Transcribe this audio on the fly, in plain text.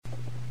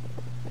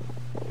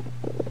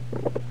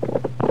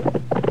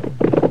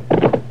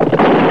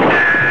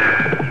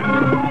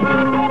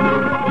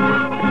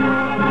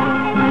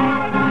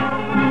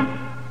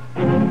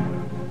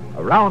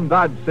Around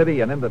Dodge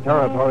City and into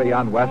territory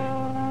on west,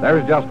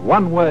 there's just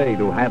one way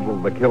to handle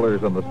the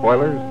killers and the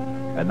spoilers,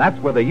 and that's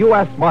with a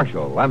U.S.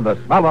 Marshal and the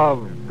smell of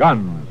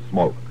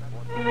Gunsmoke.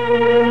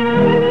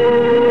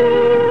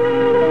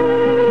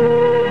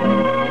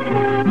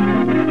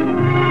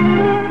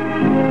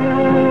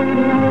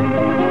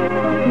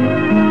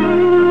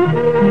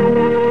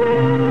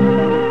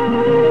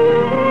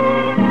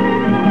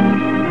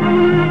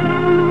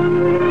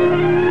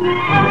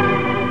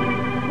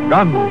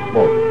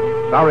 Gunsmoke,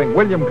 starring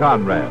William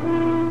Conrad,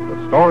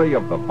 the story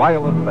of the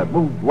violence that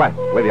moved west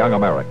with young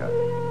America,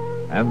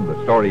 and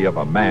the story of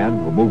a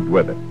man who moved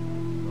with it.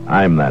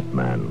 I'm that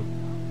man,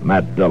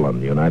 Matt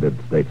Dillon,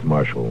 United States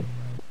Marshal.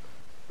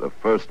 The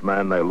first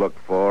man they look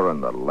for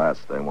and the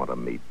last they want to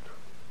meet.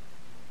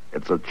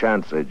 It's a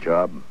chancy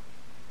job,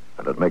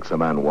 and it makes a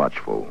man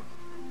watchful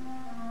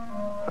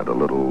and a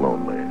little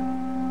lonely.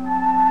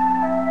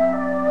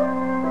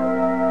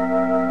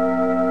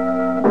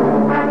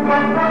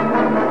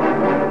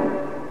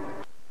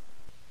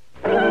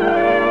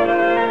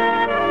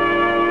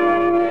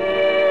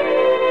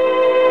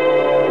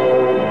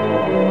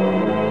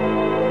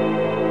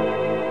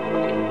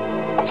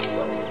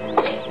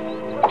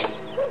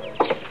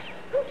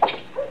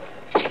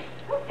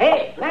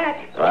 Hey, Matt.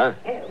 What?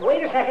 Hey,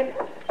 wait a second.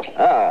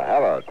 Ah,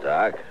 hello,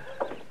 Doc.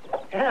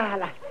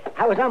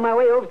 I was on my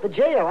way over to the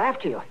jail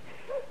after you.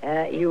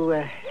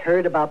 You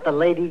heard about the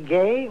Lady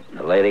Gay?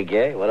 The Lady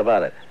Gay? What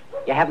about it?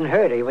 You haven't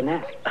heard, or you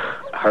wouldn't ask.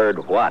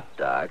 Heard what,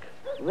 Doc?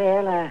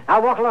 Well,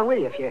 I'll walk along with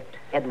you if you're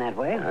heading that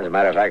way. As a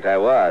matter of fact, I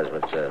was,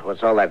 but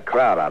what's all that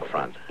crowd out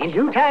front? In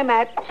due time,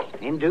 Matt.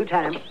 In due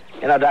time.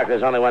 You know, Doc,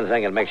 there's only one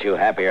thing that makes you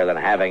happier than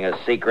having a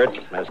secret,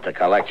 is to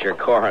collect your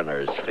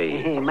coroner's fee.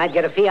 You might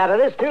get a fee out of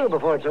this, too,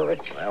 before it's over.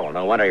 Well,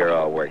 no wonder you're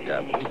all worked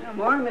up. Good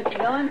morning, Mr.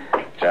 Dillon.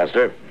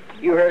 Chester?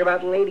 You heard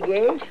about the Lady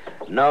Gay?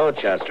 No,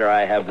 Chester,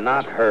 I have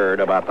not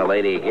heard about the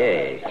Lady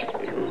Gay.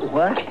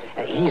 What?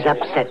 He's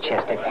upset,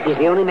 Chester. He's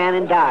the only man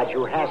in Dodge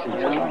who hasn't.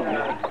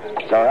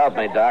 So help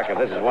me, Doc, if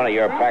this is one of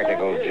your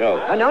practical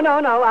jokes. No.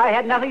 I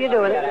had nothing to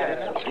do with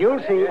it. You'll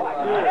see.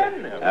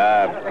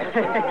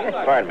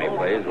 Pardon me,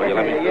 please. Will you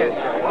let me... Yes,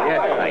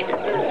 thank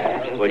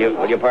you.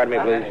 Will you pardon me,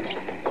 please?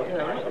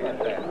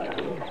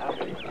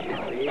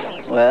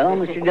 Well,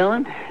 Mr.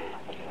 Dillon?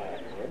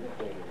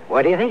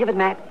 What do you think of it,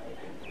 Matt?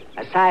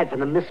 Aside from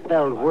the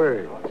misspelled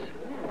words.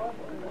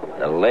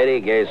 The Lady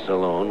Gay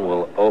Saloon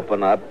will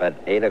open up at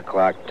 8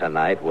 o'clock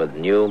tonight with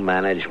new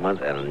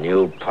management and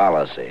new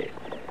policy.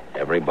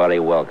 Everybody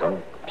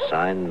welcome.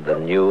 Signed, the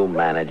new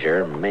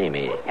manager,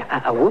 Mamie.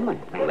 A woman?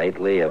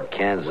 Lately of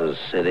Kansas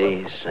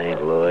City,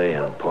 St. Louis,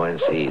 and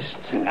Points East.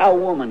 A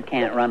woman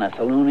can't run a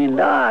saloon in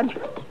Dodge.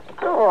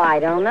 Oh, I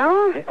don't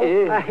know.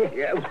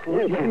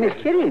 Miss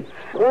Kitty,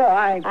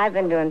 well, I've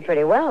been doing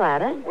pretty well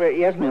at it. Well,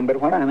 yes, ma'am, but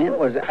what I meant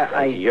was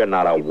You're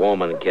not a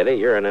woman, Kitty.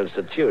 You're an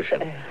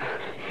institution.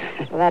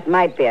 Well, that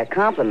might be a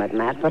compliment,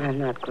 Matt, but I'm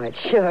not quite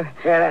sure.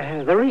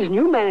 The reason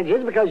you manage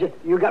is because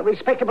you got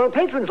respectable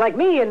patrons like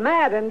me and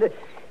Matt and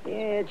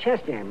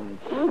Chester.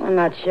 I'm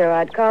not sure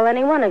I'd call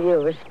any one of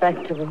you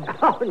respectable.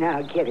 Oh,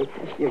 now, Kitty.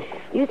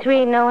 You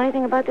three know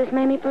anything about this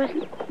Mamie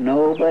person?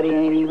 Nobody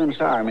ain't even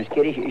saw her, Miss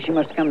Kitty. She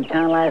must have come to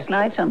town last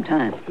night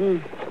sometime.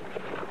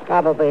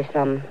 Probably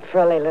some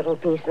frilly little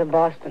piece of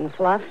Boston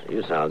fluff.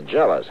 You sound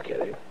jealous,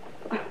 Kitty.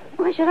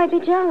 Why should I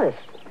be jealous?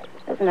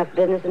 There's enough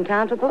business in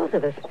town for both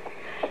of us.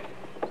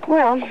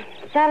 Well,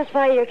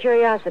 satisfy your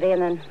curiosity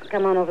and then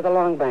come on over the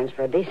Long Branch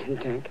for a decent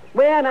drink.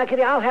 Well, now,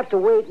 Kitty, I'll have to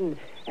wait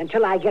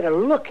until I get a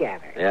look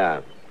at her.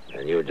 Yeah,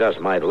 and you just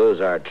might lose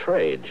our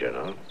trade, you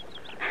know.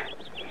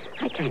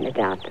 I kind of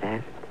doubt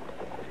that.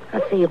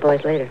 I'll see you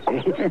boys later.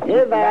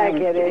 Goodbye,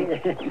 Kitty.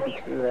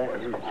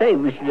 Say,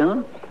 Mr.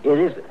 Dillon,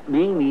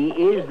 Mamie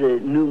is the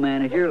new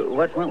manager.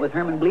 What went with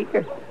Herman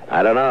Bleecker?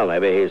 I don't know.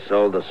 Maybe he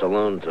sold the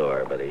saloon to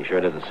her, but he sure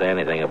didn't say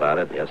anything about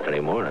it yesterday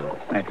morning.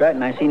 That's right,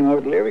 and I seen him over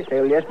at the livery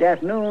stable yesterday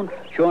afternoon,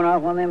 showing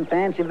off one of them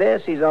fancy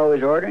vests he's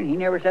always ordering. He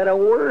never said a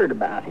word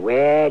about it.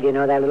 Well, you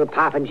know, that little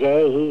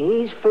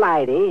Popinjay, he's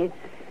flighty.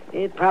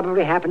 It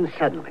probably happened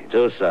suddenly.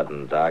 Too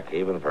sudden, Doc,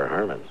 even for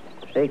Herman.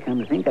 Say, come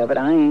to think of it,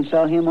 I ain't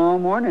saw him all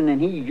morning,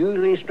 and he's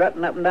usually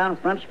strutting up and down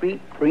Front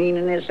Street,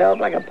 preening himself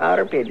like a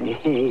powder pigeon.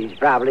 He's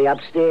probably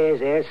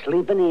upstairs there,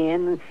 sleeping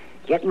in,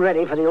 getting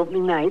ready for the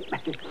opening night.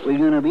 We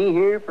gonna be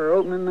here for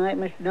opening night,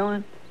 Mr.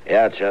 Dillon?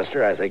 Yeah,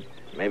 Chester, I think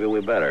maybe we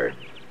better.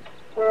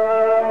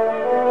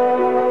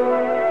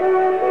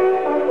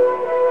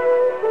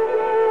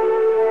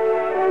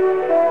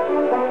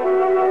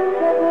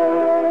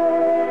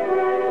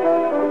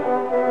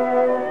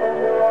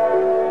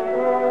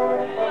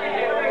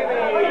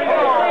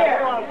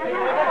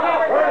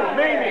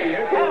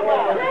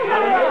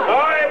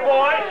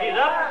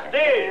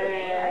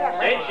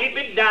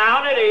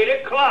 Down at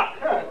 8 o'clock.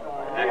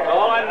 That's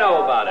all I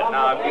know about it.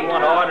 Now, if you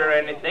want to order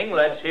anything,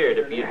 let's hear it.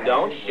 If you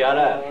don't, shut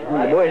up.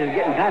 Well, the boys are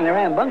getting kind of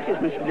rambunctious,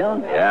 Mr.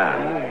 Dillon.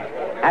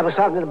 Yeah. I was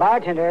talking to the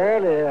bartender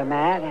earlier,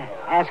 Matt,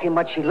 asking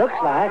what she looks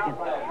like. And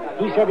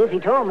he said if he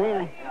told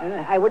me,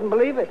 I wouldn't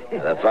believe it.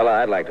 The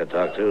fella I'd like to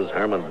talk to is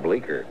Herman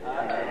Bleecker.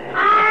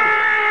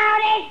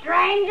 Howdy,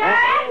 Strangers!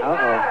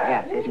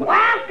 Yeah.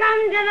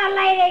 Welcome to the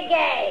Lady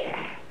Gay.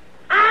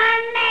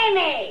 I'm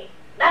Mamie,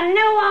 the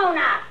new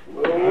owner.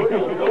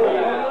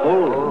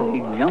 Holy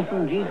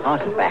jumping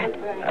Jehoshaphat.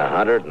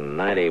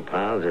 190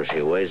 pounds if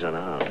she weighs an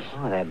ounce.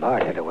 Oh, that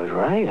bartender was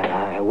right.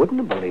 I wouldn't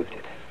have believed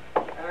it.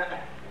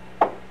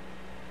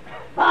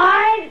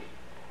 Boys,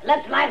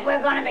 looks like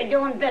we're going to be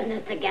doing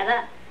business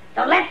together.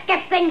 So let's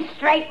get things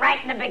straight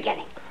right in the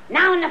beginning.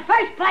 Now, in the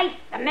first place,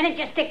 the minute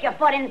you stick your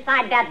foot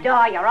inside that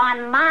door, you're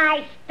on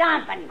my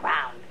stomping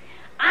ground.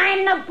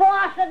 I'm the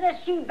boss of the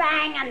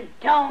shebang, and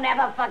don't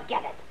ever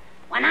forget it.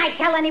 When I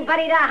tell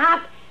anybody to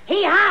hop,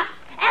 he hops.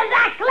 Is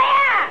that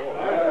clear?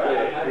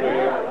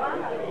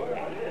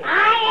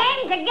 I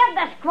aim to give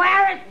the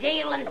squarest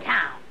deal in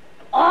town.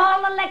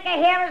 All the liquor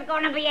here is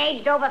going to be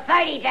aged over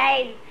 30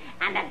 days,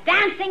 and the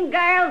dancing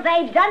girls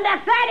aged under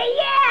 30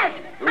 years.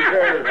 Who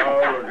cares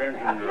how the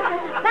dancing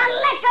girls? The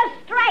liquor's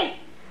straight.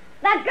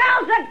 The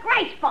girls are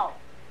graceful.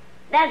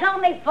 There's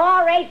only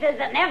 4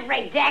 aces in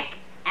every deck,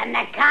 and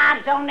the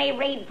cards only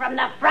read from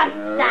the front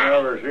I side.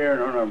 never seen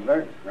none of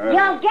that.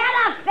 You'll get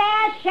a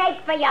fair shake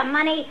for your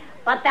money,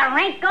 but there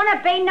ain't gonna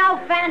be no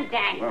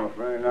fandango. Well,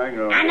 friend, I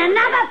know. And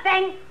another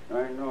thing, I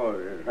know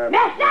it happened.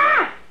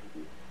 mister,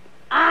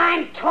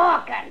 I'm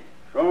talking.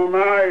 So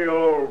now, you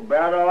old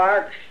battle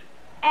axe.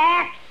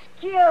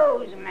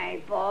 Excuse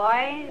me,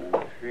 boys.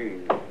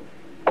 See.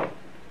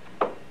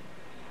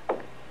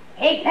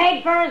 He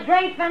paid for his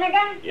drink,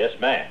 Finnegan? Yes,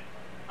 ma'am.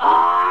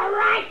 All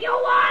right, you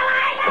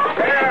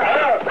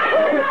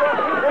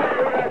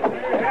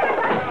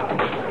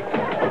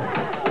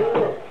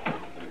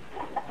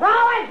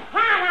Throw his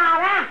hat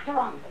out after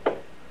him.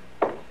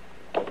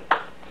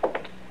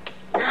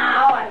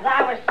 Now, as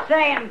I was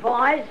saying,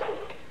 boys,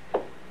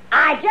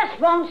 I just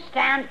won't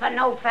stand for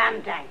no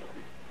fandango.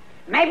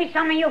 Maybe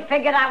some of you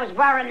figured I was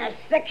wearing a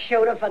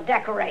 6-shooter for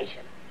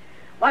decoration.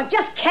 Well,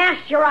 just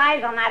cast your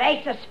eyes on that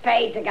ace of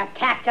spades that got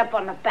tacked up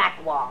on the back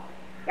wall.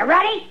 You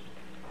ready?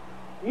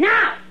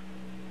 Now!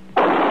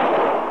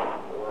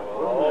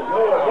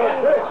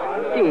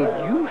 Did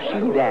you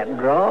see that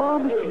draw,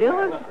 Mr.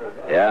 Dillon?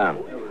 Yeah,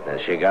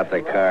 and she got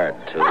the card,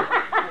 too.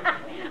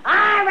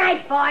 All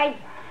right, boys.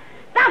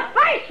 The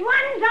first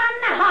one's on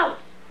the house,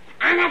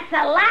 and it's the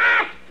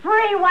last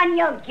free one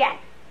you'll get.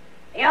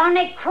 The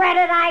only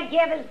credit I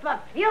give is for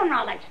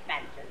funeral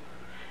expenses.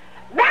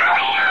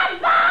 Rally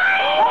up,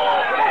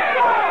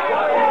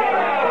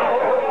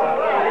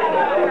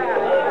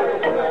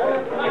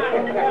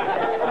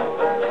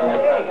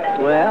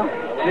 Well,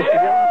 Mr.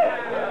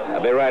 Dillon?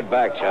 I'll be right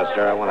back,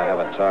 Chester. I want to have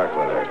a talk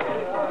with her.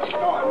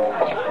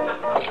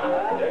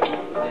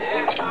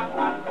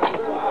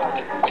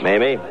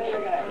 Mamie?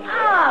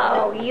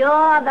 Oh,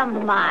 you're the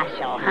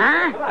marshal,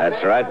 huh?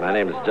 That's right. My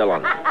name's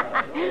Dillon.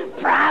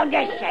 Proud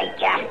to shake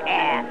your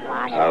hand,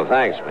 Marshal. Oh,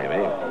 thanks,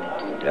 Mamie.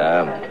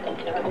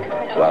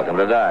 Welcome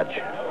to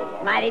Dodge.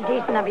 Mighty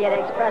decent of you to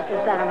express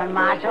the sentiment,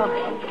 Marshal.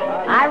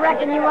 I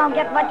reckon you won't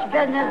get much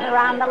business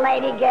around the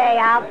Lady Gay.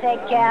 I'll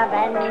take care of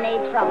any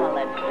trouble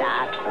that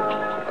starts.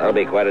 That'll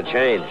be quite a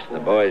change. The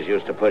boys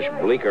used to push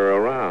Bleecker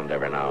around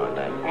every now and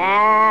then.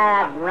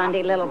 Ah, that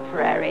runty little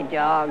prairie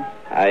dog.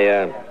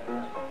 I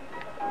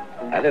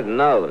didn't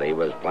know that he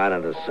was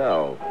planning to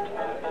sell.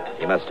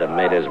 He must have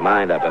made his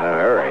mind up in a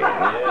hurry,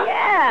 huh?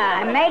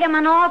 Yeah, I made him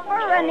an offer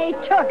and he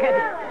took it.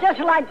 Just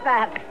like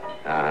that.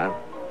 Uh-huh.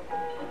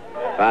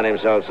 Found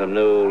himself some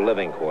new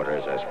living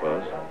quarters, I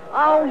suppose.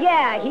 Oh,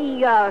 yeah,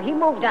 he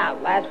moved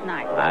out last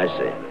night. I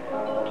see.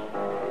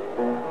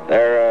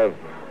 There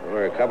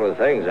were a couple of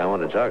things I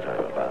wanted to talk to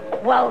him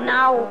about. Well,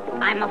 now,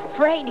 I'm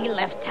afraid he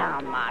left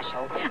town,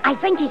 Marshal. I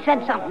think he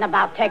said something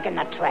about taking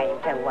the train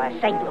to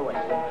St. Louis.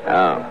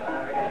 Oh.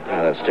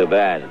 Oh, that's too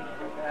bad.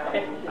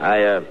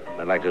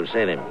 I'd like to have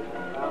seen him.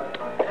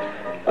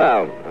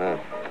 Well,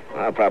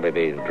 I'll probably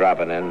be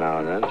dropping in now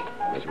and then,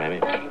 Miss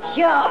Mamie.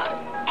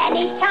 Sure.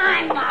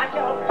 Anytime,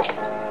 Marshal.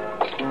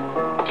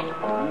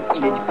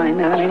 Did you find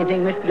out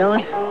anything, Mr.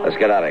 Dillon? Let's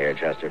get out of here,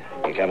 Chester.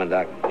 You coming,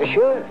 Doc?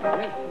 Sure.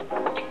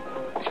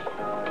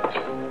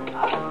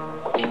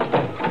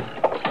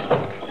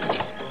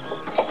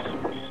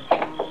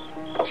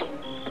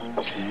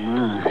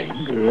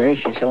 My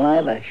gracious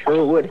alive, I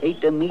sure would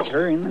hate to meet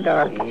her in the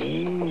dark.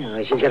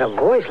 Yeah, she's got a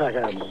voice like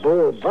a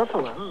bull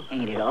buffalo.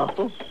 Ain't it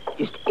awful?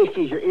 Just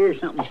itches your ears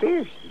something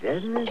fierce.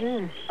 Doesn't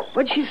it?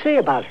 What'd she say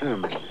about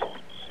Herman?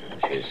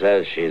 She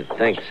says she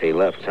thinks he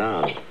left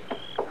town.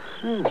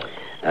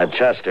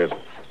 Chester,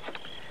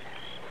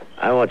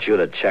 I want you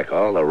to check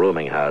all the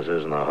rooming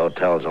houses and the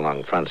hotels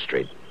along Front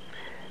Street.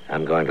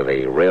 I'm going to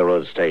the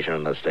railroad station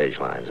and the stage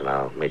lines, and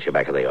I'll meet you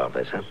back at the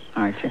office, huh?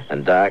 All right, sir.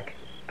 And, Doc,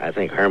 I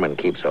think Herman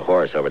keeps a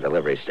horse over at the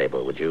livery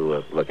stable. Would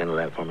you look into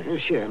that for me? Oh,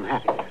 sure, I'm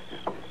happy.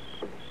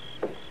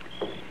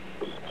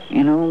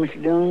 You know,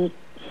 Mr. Dillon,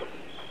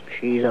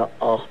 she's an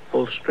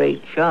awful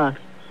straight shot.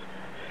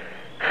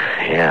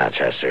 Yeah,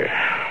 Chester.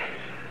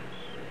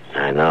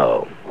 I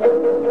know.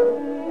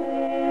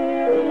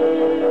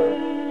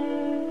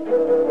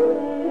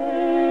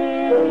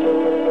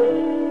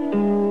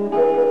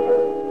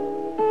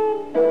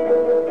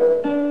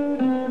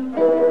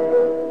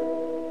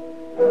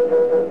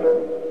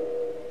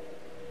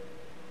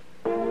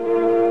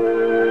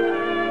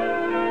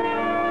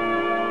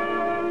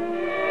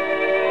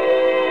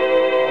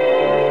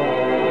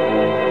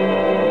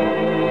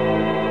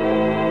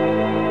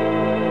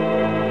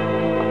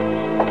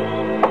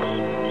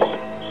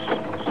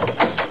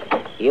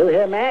 You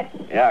here, Matt?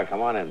 Yeah, come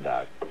on in,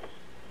 Doc.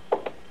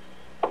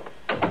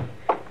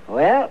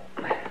 Well,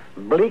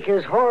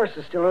 Bleeker's horse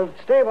is still over at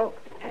the stable.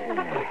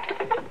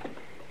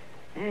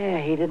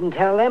 He didn't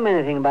tell them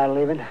anything about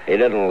leaving. He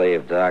didn't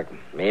leave, Doc.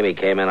 Mimi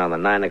came in on the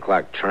 9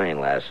 o'clock train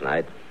last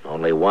night.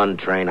 Only one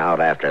train out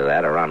after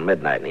that, around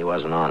midnight, and he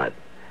wasn't on it.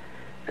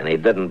 And he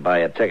didn't buy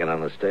a ticket on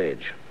the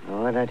stage.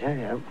 Oh, what'd I tell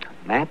you?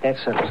 Matt,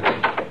 that's something.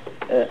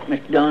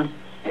 Mr. Don,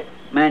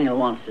 Manuel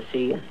wants to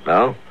see you.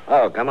 No?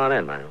 Oh, come on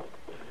in, Manuel.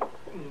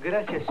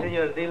 Gracias,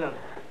 Senor Dillon.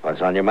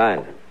 What's on your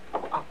mind?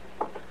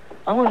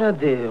 I was at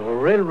the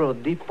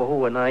railroad depot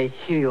when I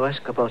hear you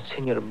ask about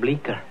Senor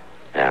Bleeker.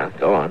 Yeah,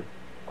 go on.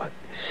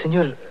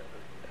 Senor,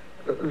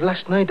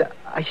 last night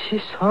I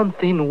see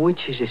something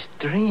which is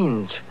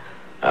strange.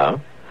 Oh?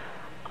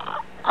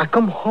 I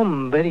come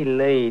home very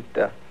late.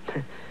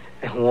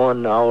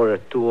 1 hour,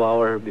 2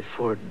 hours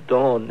before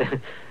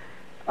dawn.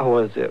 I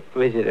was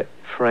visit a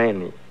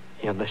friend,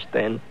 you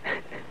understand?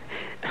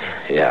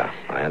 Yeah,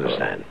 I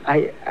understand.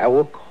 I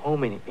walk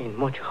home in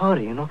much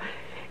hurry, you know.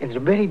 It's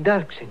very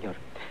dark, senor.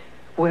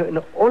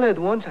 Well, all at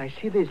once I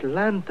see this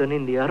lantern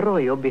in the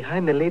arroyo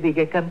behind the Lady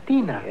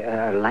Cantina.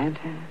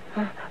 Lantern?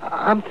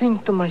 I'm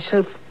thinking to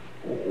myself,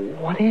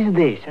 what is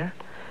this, huh?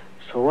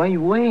 So I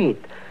wait,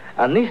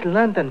 and this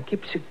lantern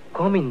keeps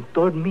coming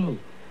toward me.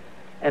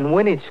 And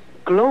when it's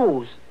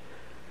close,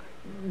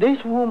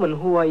 this woman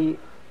who I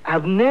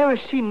have never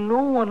seen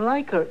no one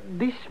like her,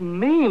 this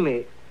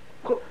Mimi,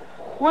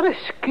 what a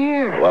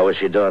scare. What was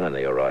she doing in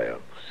the arroyo?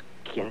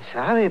 Quien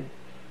sabe,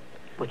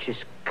 but she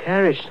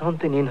carries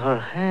something in her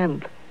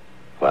hand.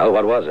 Well,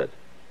 what was it?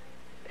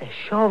 A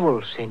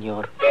shovel,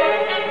 senor.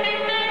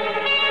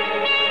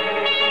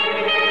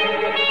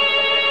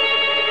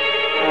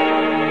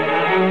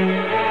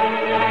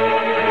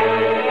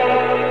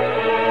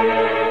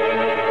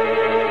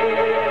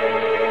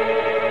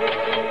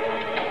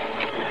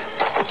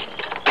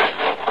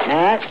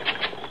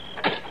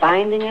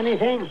 Finding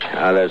anything?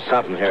 There's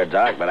something here,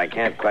 Doc, but I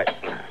can't quite...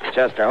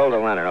 Chester, hold the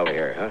lantern over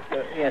here, huh?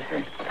 Yes,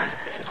 sir.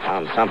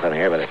 Found something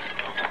here, but I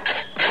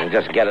can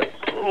just get it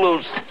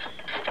loose.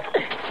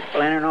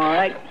 Lantern all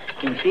right?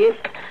 Can you see it?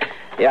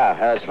 Yeah,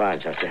 that's fine,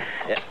 Chester.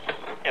 Yeah,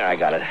 here, I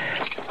got it.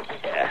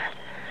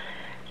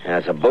 Yeah,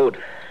 it's a boot.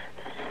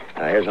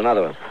 Here's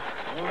another one.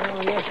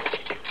 Oh, yes.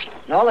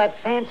 And all that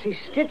fancy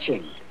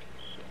stitching.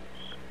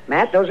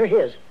 Matt, those are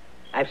his.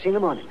 I've seen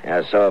them on him.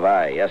 Yeah, so have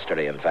I.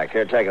 Yesterday, in fact.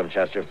 Here, take them,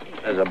 Chester.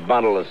 There's a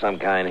bundle of some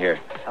kind here.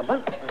 A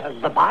bundle?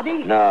 The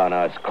body? No,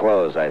 it's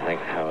clothes, I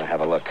think. I'll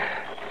have a look.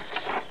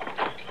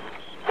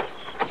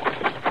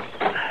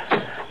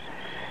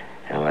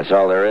 Well, that's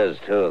all there is,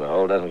 too. The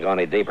hole doesn't go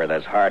any deeper.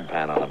 There's hard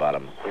pan on the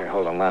bottom. Here,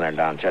 hold the lantern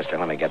down, Chester.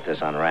 Let me get this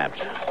unwrapped.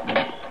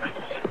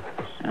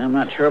 I'm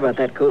not sure about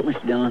that coat,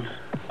 Mr. Dillon.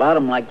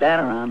 Bottom like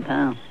that around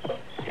town.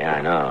 Yeah,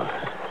 I know.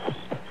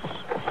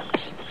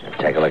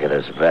 Take a look at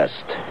this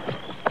vest.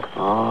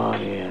 Oh,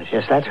 yes.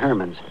 Yes, that's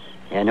Herman's.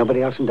 Yeah,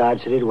 nobody else in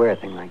Dodge City'd wear a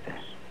thing like that.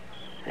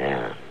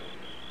 Yeah.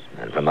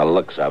 And from the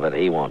looks of it,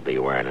 he won't be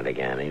wearing it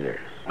again either.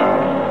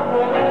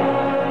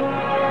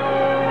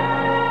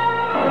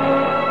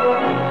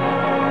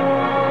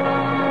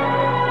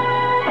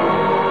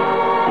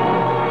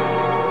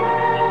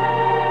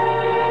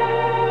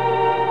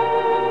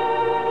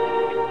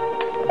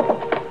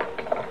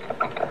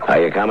 How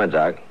you coming,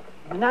 Doc?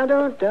 Now,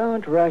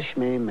 don't rush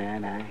me,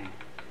 man.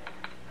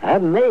 I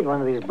haven't made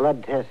one of these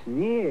blood tests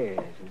in years.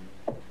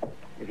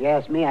 If you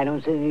ask me, I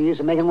don't see any use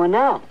of making one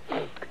now.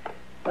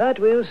 But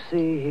we'll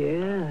see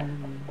here.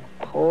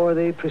 Pour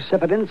the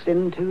precipitants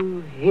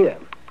into here.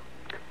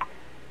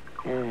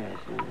 Yes.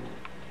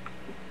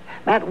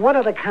 Matt, what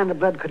other kind of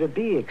blood could it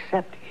be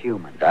except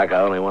human? Doc, I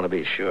only want to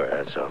be sure,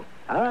 that's all.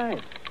 All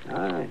right,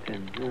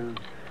 then.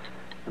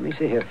 Let me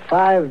see here.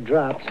 5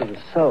 drops of the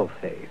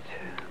sulfate.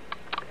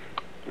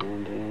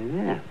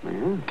 And,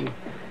 well,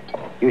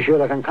 you sure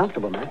look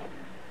uncomfortable, Matt.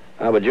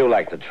 How would you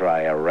like to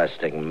try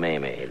arresting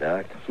Mamie,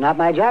 Doc? It's not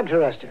my job to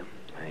arrest her.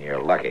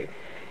 You're lucky.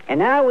 And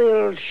now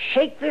we'll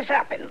shake this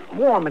up and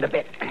warm it a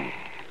bit.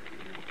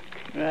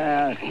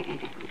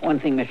 One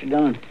thing, Mr.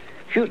 Dillon.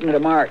 Shooting at a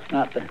mark's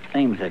not the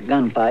same as a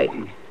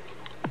gunfight.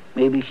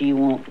 Maybe she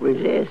won't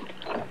resist.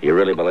 You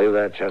really believe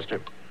that, Chester?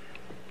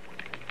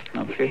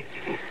 No, sir.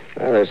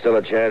 Well, there's still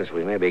a chance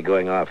we may be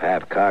going off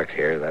half-cocked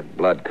here. That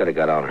blood could have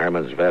got on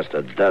Herman's vest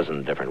a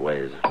dozen different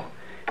ways.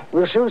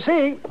 We'll soon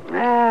see.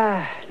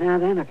 Now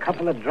then, a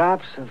couple of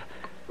drops of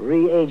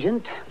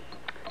reagent.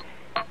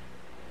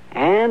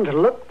 And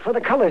look for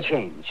the color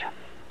change.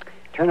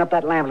 Turn up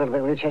that lamp a little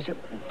bit, will you, Chester?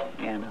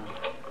 Yeah, no.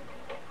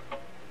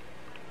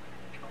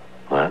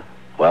 What?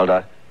 Well,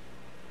 Doc?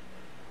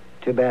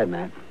 Too bad,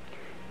 Matt.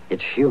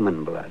 It's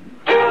human blood.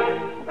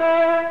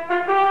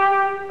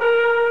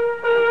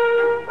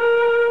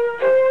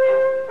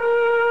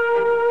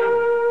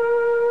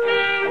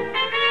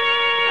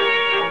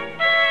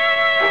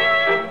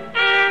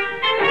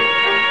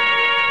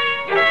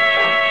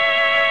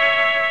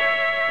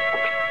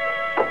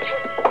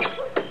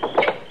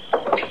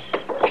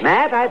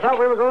 I thought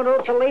we were going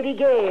over to Lady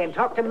Gay and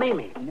talk to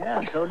Mamie.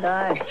 Yeah, so did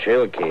I.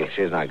 She'll keep.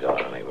 She's not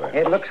going anywhere. Sure.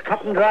 It looks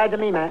cut and dried to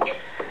me, Matt.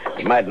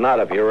 You might not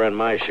if you were in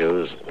my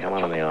shoes. Come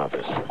on in the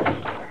office.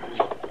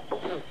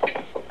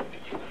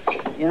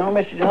 You know,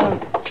 Mr.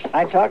 Dillon,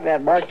 I talked to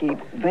that barkeep,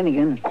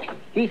 Finnegan.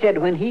 He said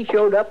when he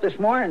showed up this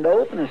morning to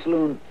open the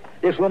saloon,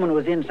 this woman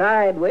was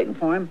inside waiting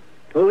for him.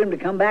 Told him to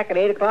come back at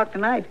 8 o'clock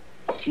tonight.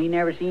 She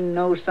never seen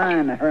no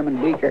sign of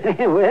Herman Bleeker.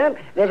 Well,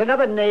 there's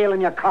another nail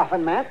in your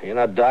coffin, Matt. You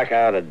know, Doc,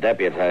 I ought to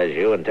deputize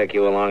you and take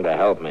you along to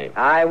help me.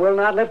 I will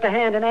not lift a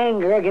hand in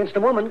anger against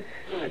a woman.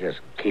 I just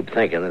keep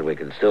thinking that we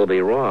could still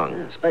be wrong.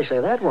 Especially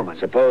that woman.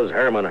 Suppose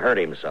Herman hurt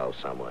himself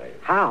some way.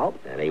 How?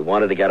 And he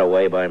wanted to get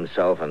away by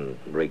himself and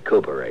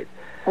recuperate.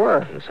 Where?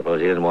 And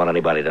suppose he didn't want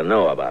anybody to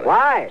know about it.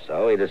 Why?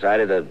 So he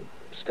decided to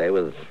stay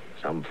with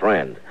some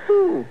friend.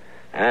 Who?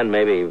 And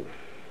maybe...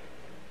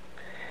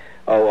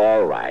 Oh,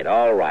 all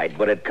right.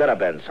 But it could have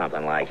been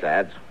something like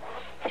that.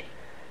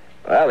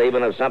 Well,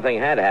 even if something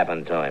had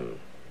happened to him,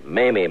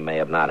 Mamie may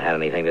have not had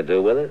anything to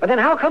do with it. But then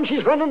how come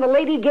she's running the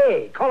Lady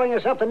Gay, calling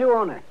herself the new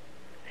owner?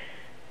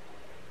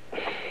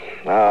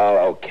 Oh,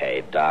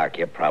 okay, Doc,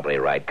 you're probably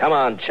right. Come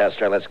on,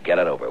 Chester, let's get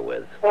it over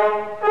with.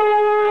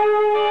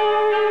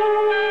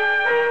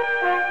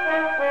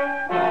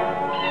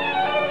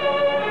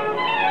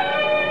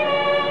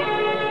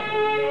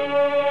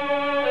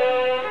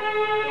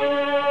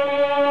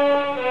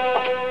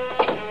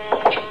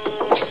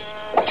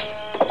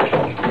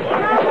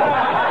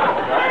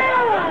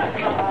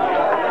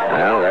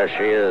 Well, there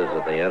she is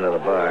at the end of the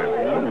bar.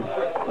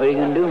 What are you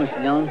going to do,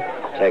 Mr. Dillon?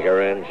 Take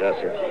her in,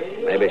 Chester.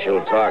 Maybe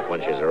she'll talk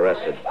when she's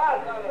arrested.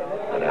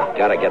 But I've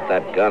got to get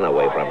that gun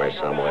away from her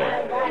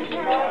somewhere.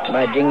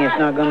 By jing, it's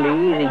not going to be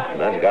easy.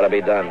 That's got to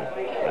be done.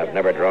 I've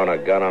never drawn a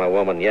gun on a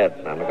woman yet.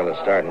 I'm not going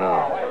to start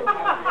now.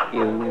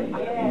 You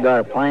got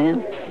a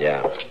plan?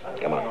 Yeah.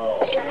 Come on.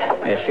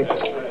 Yes, sir.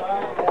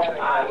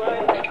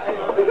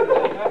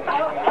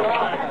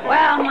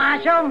 Well,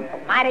 Marshal,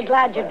 mighty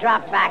glad you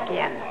dropped back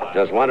in.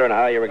 Just wondering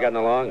how you were getting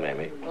along,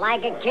 Mamie.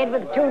 Like a kid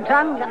with two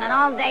tongues and an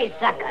all-day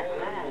sucker.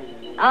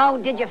 Oh,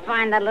 did you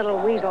find that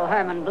little weasel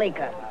Herman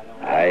Bleeker?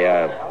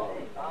 I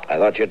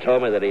thought you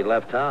told me that he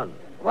left town.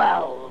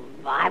 Well,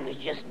 I was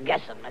just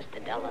guessing,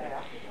 Mr. Dillon.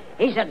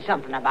 He said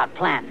something about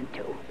planning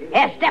to.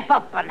 Here, step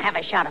up and have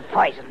a shot of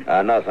poison.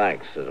 No,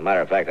 thanks. As a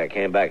matter of fact, I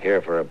came back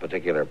here for a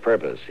particular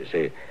purpose. You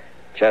see,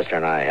 Chester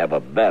and I have a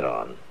bet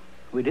on.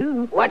 We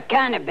do? What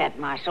kind of bet,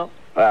 Marshal?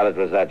 Well, it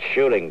was that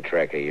shooting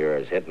trick of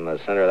yours, hitting the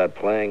center of that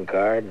playing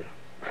card.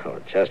 Oh,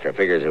 Chester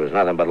figures it was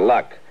nothing but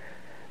luck.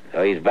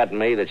 So he's betting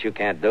me that you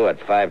can't do it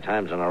 5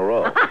 times in a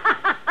row.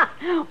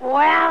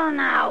 Well,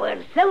 now,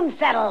 we'll soon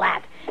settle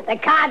that. The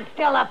card's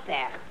still up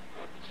there.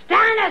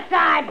 Stand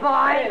aside,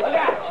 boys.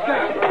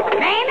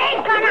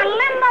 Mamie's gonna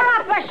limber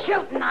up a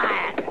shooting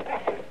iron.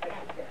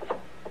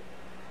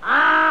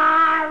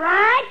 All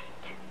right.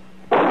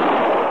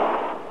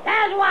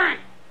 There's one.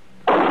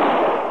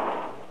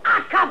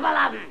 A couple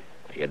of them.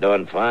 You're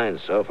doing fine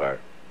so far.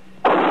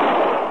 How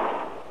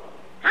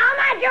am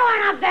I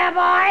doing up there,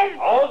 boys?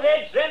 All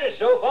dead center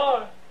so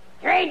far.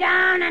 3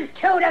 down and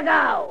 2 to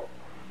go.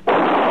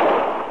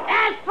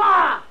 There's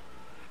 4.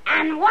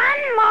 And 1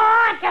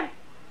 more to...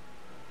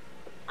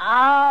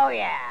 Oh,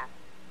 yeah.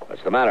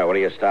 What's the matter? What are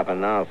you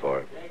stopping now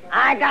for?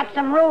 I got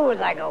some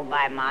rules I go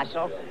by,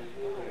 Marshal.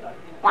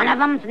 One of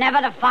them's never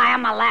to fire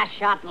my last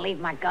shot and leave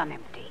my gun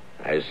empty.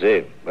 I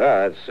see.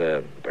 Well, that's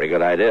a pretty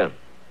good idea.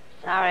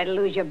 Sorry to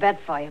lose your bet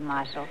for you,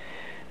 Marshal.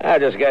 I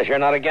just guess you're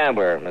not a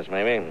gambler, Miss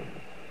Mamie.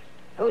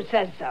 Who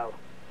says so?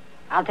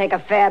 I'll take a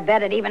fair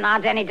bet at even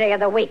odds any day of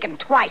the week and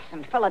twice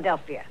in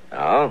Philadelphia.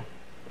 Oh?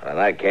 Well, in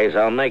that case,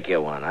 I'll make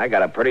you one. I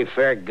got a pretty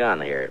fair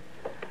gun here.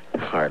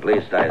 Or at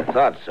least I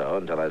thought so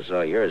until I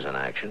saw yours in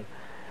action.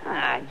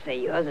 I'd say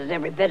yours is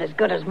every bit as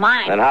good as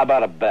mine. Then how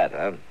about a bet,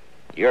 huh?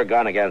 Your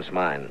gun against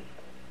mine.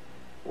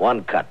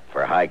 1 cut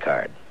for high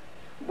card.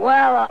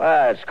 Well,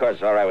 Well, it's of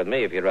course all right with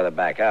me if you'd rather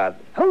back out.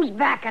 who's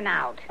backing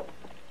out?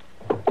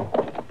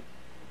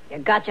 You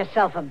got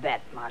yourself a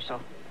bet, Marshal.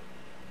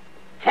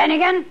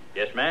 Finnegan,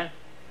 Yes, ma'am?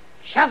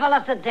 shuffle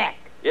us a deck.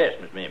 Yes,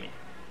 Miss Mamie.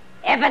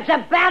 If it's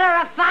a bet or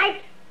a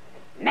fight,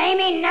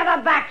 Mamie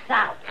never backs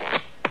out.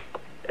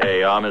 There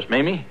you are, Miss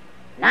Mamie.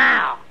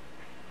 Now,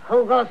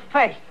 who goes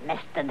first,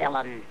 Mr.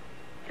 Dillon?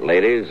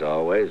 Ladies,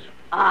 always.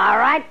 All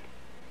right.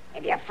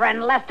 If your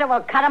friend Lester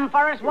will cut 'em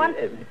for us once.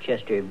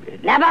 Chester.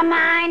 Never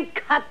mind,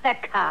 cut the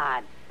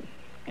cards.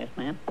 Yes,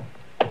 ma'am.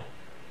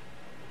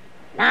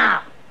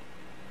 Now,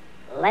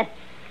 let's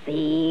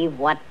see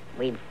what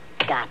we've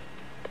got.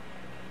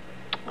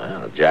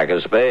 Well, Jack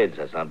of spades.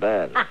 That's not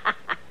bad.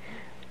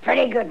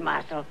 Pretty good,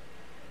 Marshal.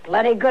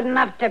 Plenty good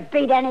enough to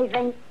beat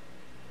anything.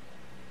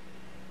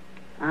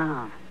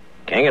 Oh.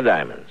 King of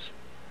diamonds.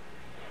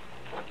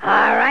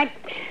 All right.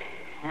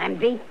 I'm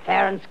beat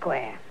fair and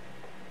square.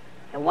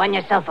 You won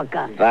yourself a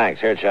gun.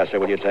 Thanks. Here, Chester,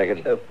 will you take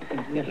it?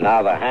 Yes,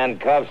 Now the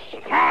handcuffs.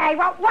 Carry Hey,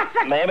 what's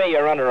the... Maybe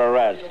you're under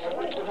arrest.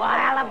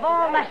 Well, of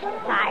all the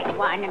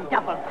sidewinding,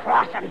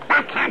 double-crossing,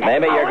 backhanded...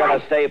 Maybe you're bull, going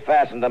to stay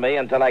fastened to me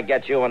until I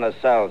get you in a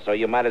cell, so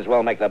you might as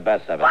well make the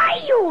best of it.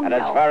 Why, you And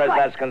as know, far as but-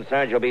 that's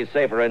concerned, you'll be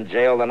safer in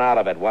jail than out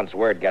of it once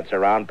word gets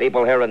around.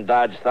 People here in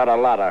Dodge thought a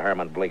lot of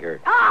Herman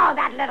Bleeker. Oh,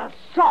 that little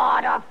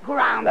sawed-off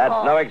groundhog.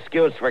 That's no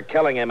excuse for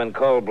killing him in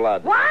cold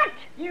blood. What?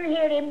 You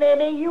heard him,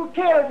 baby. You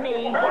killed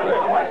me.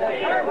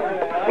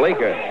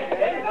 Bleeker.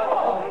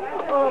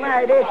 Oh,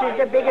 my, this is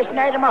the biggest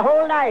night of my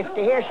whole life,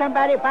 to hear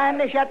somebody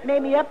finally shut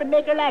Mamie up and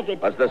make her like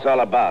it. What's this all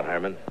about,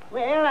 Herman?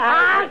 Well,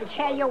 I'll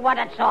tell you what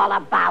it's all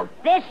about.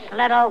 This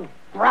little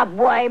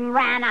grubworm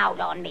ran out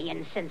on me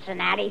in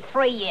Cincinnati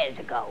 3 years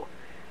ago.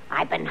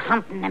 I've been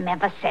hunting him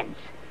ever since.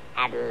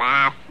 And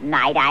last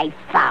night I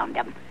found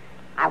him.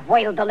 I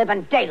whaled the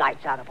living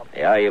daylights out of him.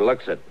 Yeah, he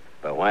looks it.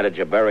 But why did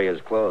you bury his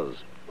clothes?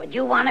 Would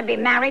you want to be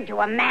married to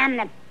a man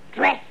that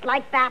dressed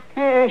like that?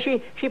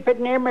 She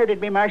pretty near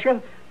murdered me,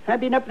 Marshal. I've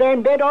been up there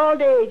in bed all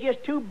day,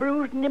 just too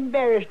bruised and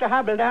embarrassed to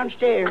hobble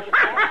downstairs. We've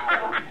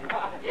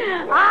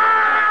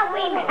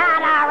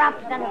had our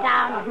ups and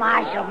downs,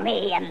 Marshal,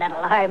 me and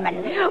little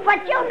Herman.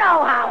 But you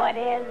know how it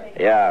is.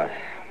 Yeah.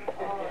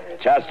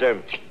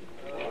 Chester,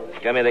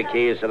 give me the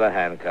keys to the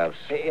handcuffs.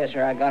 Yes,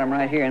 sir, I got them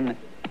right here in the...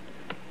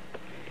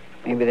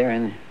 Maybe they're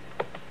in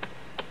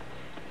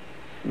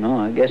the... No,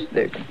 I guess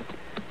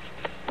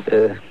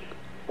they're...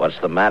 What's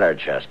the matter,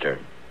 Chester?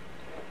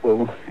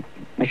 Well,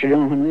 Mr.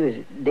 Dillon, when we was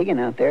digging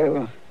out there,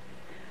 well,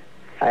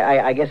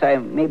 I guess I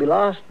maybe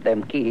lost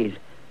them keys.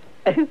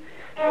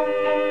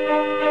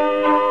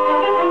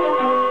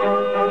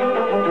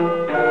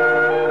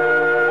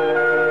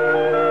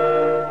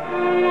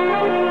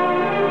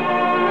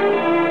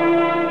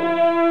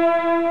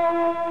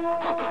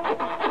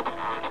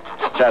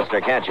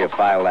 Chester, can't you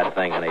file that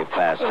thing any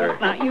faster?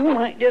 Now, you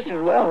might just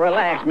as well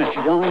relax,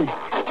 Mr. Dillon.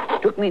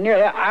 Took me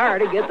nearly an hour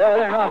to get the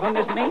other one off of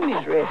Miss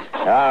Mamie's wrist.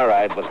 All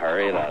right, but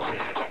hurry it up.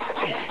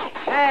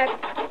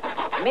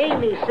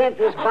 Mamie sent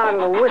this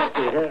bottle of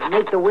whiskey to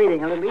make the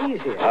waiting a little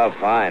easier. Oh,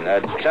 fine.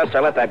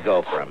 Chester, let that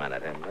go for a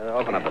minute. And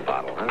open up the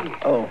bottle, huh?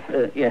 Oh,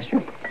 yes,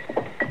 sir.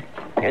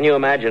 Can you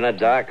imagine it,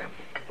 Doc?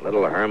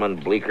 Little Herman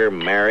Bleeker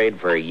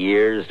married for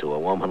years to a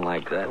woman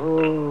like that?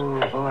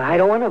 Oh, I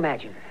don't want to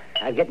imagine.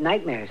 I get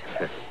nightmares.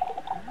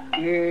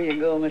 Here you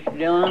go, Mr.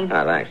 Dillon.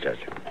 Ah, thanks,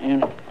 Chester.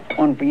 And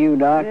one for you,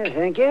 Doc. Yeah,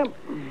 thank you.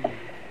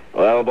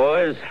 Well,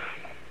 boys,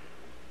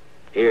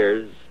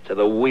 here's to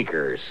the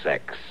weaker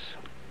sex.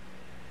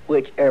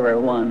 Whichever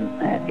one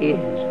that is.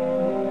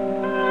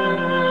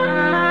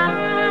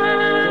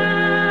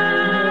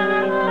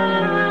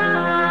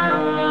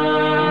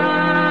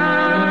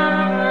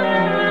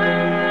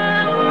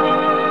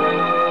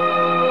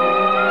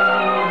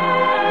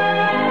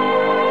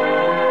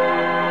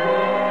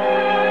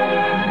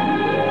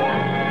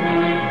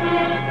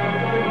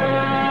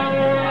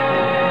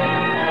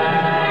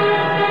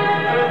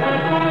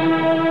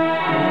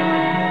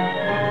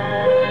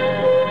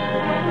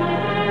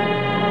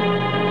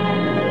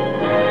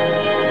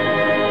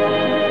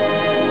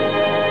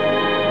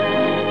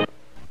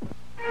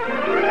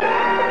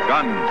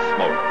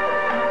 Gunsmoke.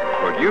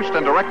 Produced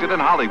and directed in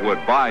Hollywood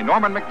by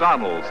Norman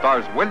Macdonald,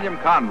 stars William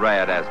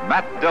Conrad as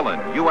Matt Dillon,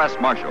 U.S.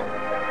 Marshal.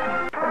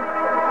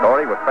 The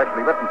story was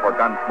specially written for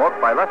Gunsmoke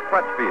by Les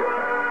Crutchfield,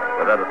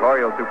 with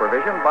editorial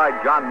supervision by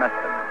John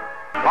Meston.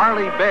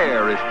 Harley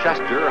Bear is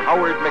Chester,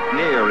 Howard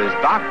McNear is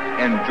Doc,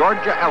 and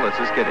Georgia Ellis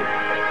is Kitty.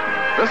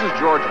 This is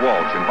George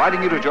Walsh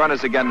inviting you to join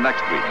us again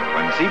next week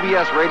when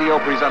CBS Radio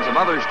presents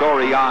another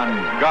story on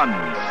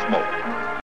Gunsmoke.